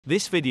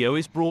This video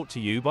is brought to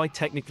you by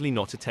Technically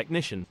Not a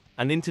Technician,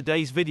 and in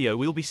today's video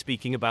we'll be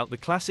speaking about the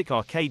classic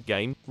arcade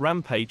game,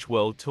 Rampage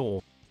World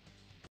Tour.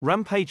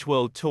 Rampage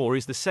World Tour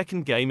is the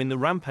second game in the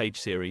Rampage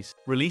series,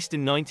 released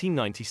in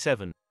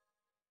 1997.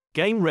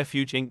 Game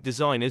Refuge Inc.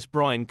 designers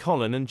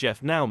Colin and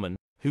Jeff Nauman,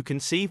 who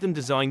conceived and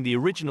designed the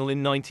original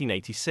in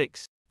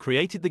 1986,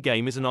 created the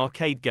game as an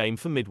arcade game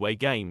for Midway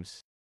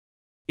Games.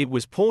 It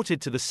was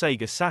ported to the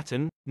Sega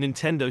Saturn,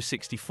 Nintendo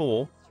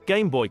 64,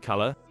 Game Boy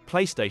Color,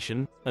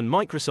 PlayStation, and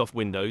Microsoft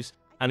Windows,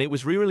 and it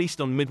was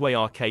re-released on Midway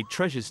Arcade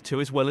Treasures 2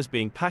 as well as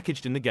being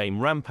packaged in the game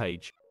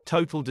Rampage: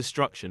 Total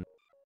Destruction.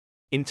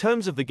 In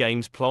terms of the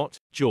game's plot,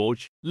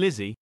 George,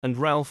 Lizzie, and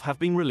Ralph have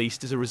been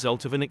released as a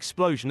result of an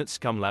explosion at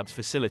Scumlabs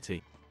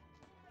facility.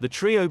 The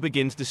trio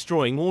begins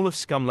destroying all of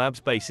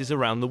Scumlabs bases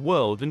around the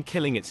world and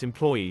killing its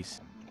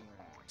employees.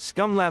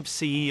 Scumlabs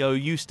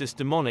CEO Eustace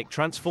Demonic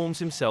transforms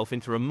himself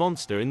into a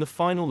monster in the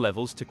final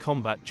levels to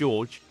combat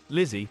George,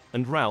 Lizzie,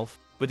 and Ralph,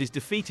 but is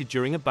defeated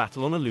during a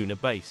battle on a lunar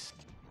base.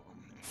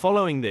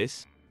 Following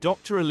this,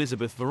 Dr.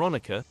 Elizabeth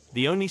Veronica,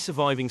 the only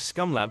surviving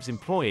Scumlabs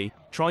employee,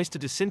 tries to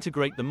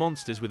disintegrate the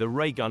monsters with a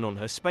ray gun on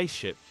her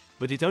spaceship,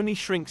 but it only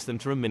shrinks them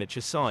to a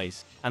miniature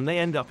size, and they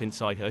end up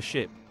inside her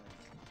ship.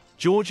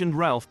 George and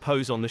Ralph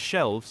pose on the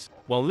shelves,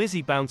 while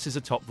Lizzie bounces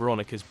atop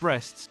Veronica's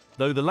breasts,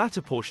 though the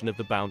latter portion of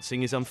the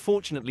bouncing is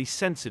unfortunately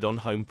censored on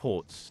home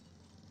ports.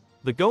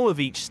 The goal of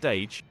each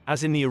stage,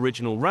 as in the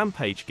original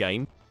Rampage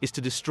game, is to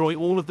destroy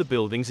all of the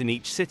buildings in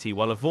each city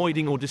while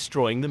avoiding or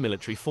destroying the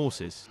military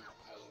forces.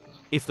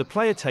 If the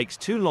player takes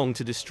too long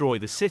to destroy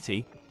the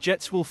city,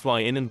 jets will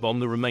fly in and bomb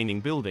the remaining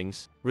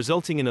buildings,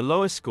 resulting in a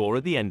lower score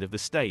at the end of the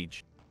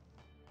stage.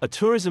 A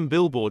tourism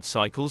billboard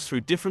cycles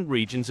through different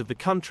regions of the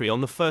country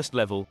on the first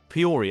level,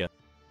 Peoria.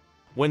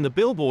 When the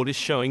billboard is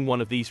showing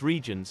one of these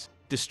regions,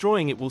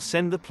 destroying it will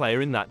send the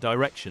player in that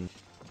direction.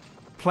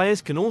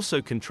 Players can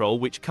also control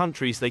which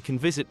countries they can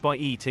visit by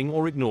eating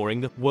or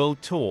ignoring the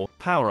World Tour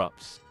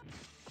power-ups.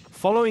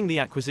 Following the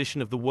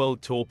acquisition of the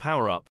World Tour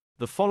power-up,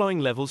 the following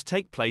levels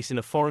take place in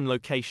a foreign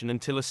location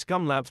until a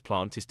Scumlabs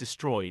plant is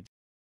destroyed.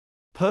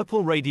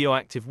 Purple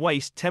radioactive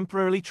waste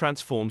temporarily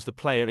transforms the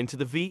player into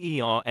the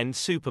VERN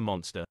super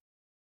monster.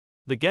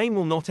 The game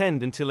will not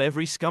end until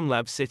every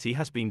Scumlabs city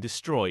has been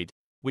destroyed,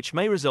 which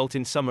may result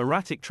in some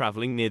erratic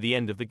traveling near the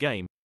end of the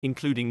game,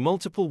 including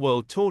multiple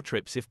World Tour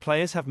trips if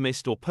players have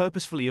missed or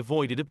purposefully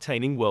avoided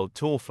obtaining World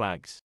Tour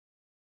flags.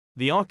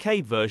 The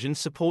arcade version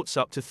supports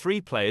up to 3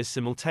 players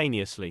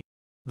simultaneously.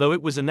 Though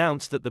it was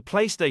announced that the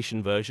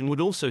PlayStation version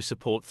would also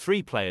support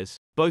 3 players,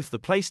 both the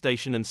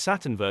PlayStation and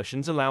Saturn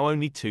versions allow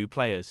only 2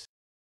 players.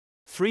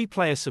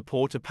 3-player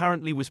support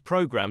apparently was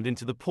programmed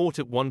into the port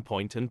at one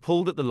point and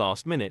pulled at the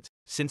last minute,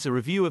 since a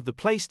review of the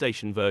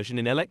PlayStation version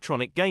in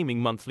Electronic Gaming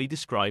Monthly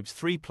describes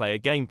 3-player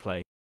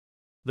gameplay.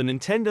 The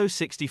Nintendo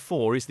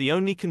 64 is the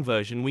only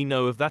conversion we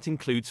know of that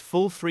includes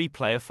full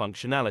 3-player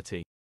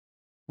functionality.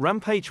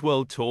 Rampage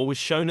World Tour was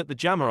shown at the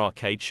JAMA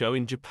Arcade Show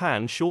in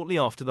Japan shortly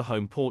after the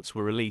home ports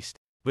were released,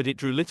 but it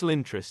drew little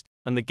interest,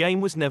 and the game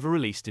was never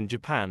released in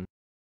Japan.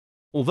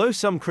 Although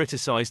some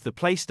criticized the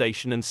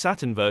PlayStation and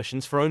Saturn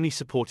versions for only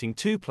supporting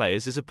 2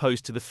 players as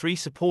opposed to the 3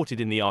 supported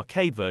in the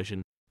arcade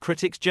version,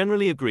 critics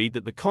generally agreed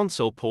that the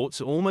console ports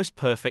are almost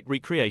perfect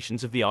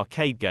recreations of the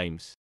arcade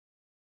games.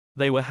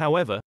 They were,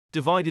 however,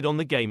 divided on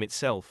the game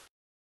itself.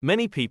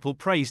 Many people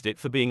praised it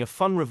for being a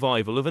fun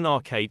revival of an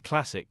arcade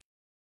classic.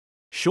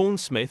 Sean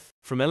Smith,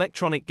 from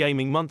Electronic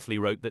Gaming Monthly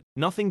wrote that,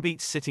 "Nothing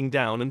beats sitting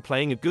down and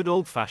playing a good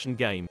old-fashioned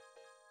game.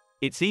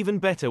 It's even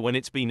better when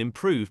it's been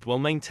improved while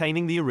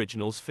maintaining the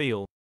original's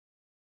feel."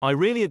 I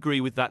really agree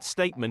with that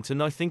statement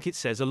and I think it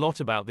says a lot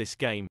about this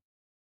game.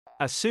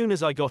 As soon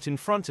as I got in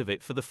front of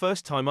it for the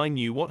first time I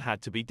knew what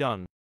had to be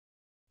done.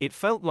 It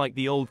felt like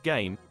the old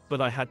game, but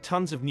I had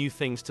tons of new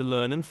things to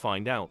learn and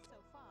find out.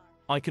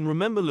 I can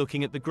remember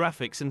looking at the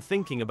graphics and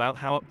thinking about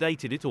how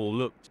updated it all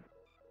looked.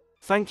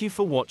 Thank you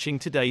for watching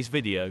today's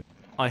video.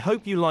 I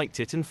hope you liked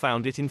it and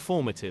found it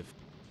informative.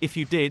 If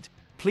you did,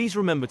 please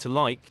remember to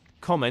like,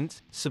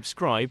 comment,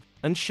 subscribe,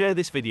 and share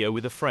this video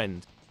with a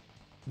friend.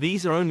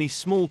 These are only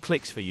small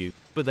clicks for you,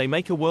 but they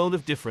make a world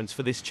of difference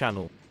for this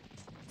channel.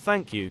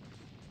 Thank you.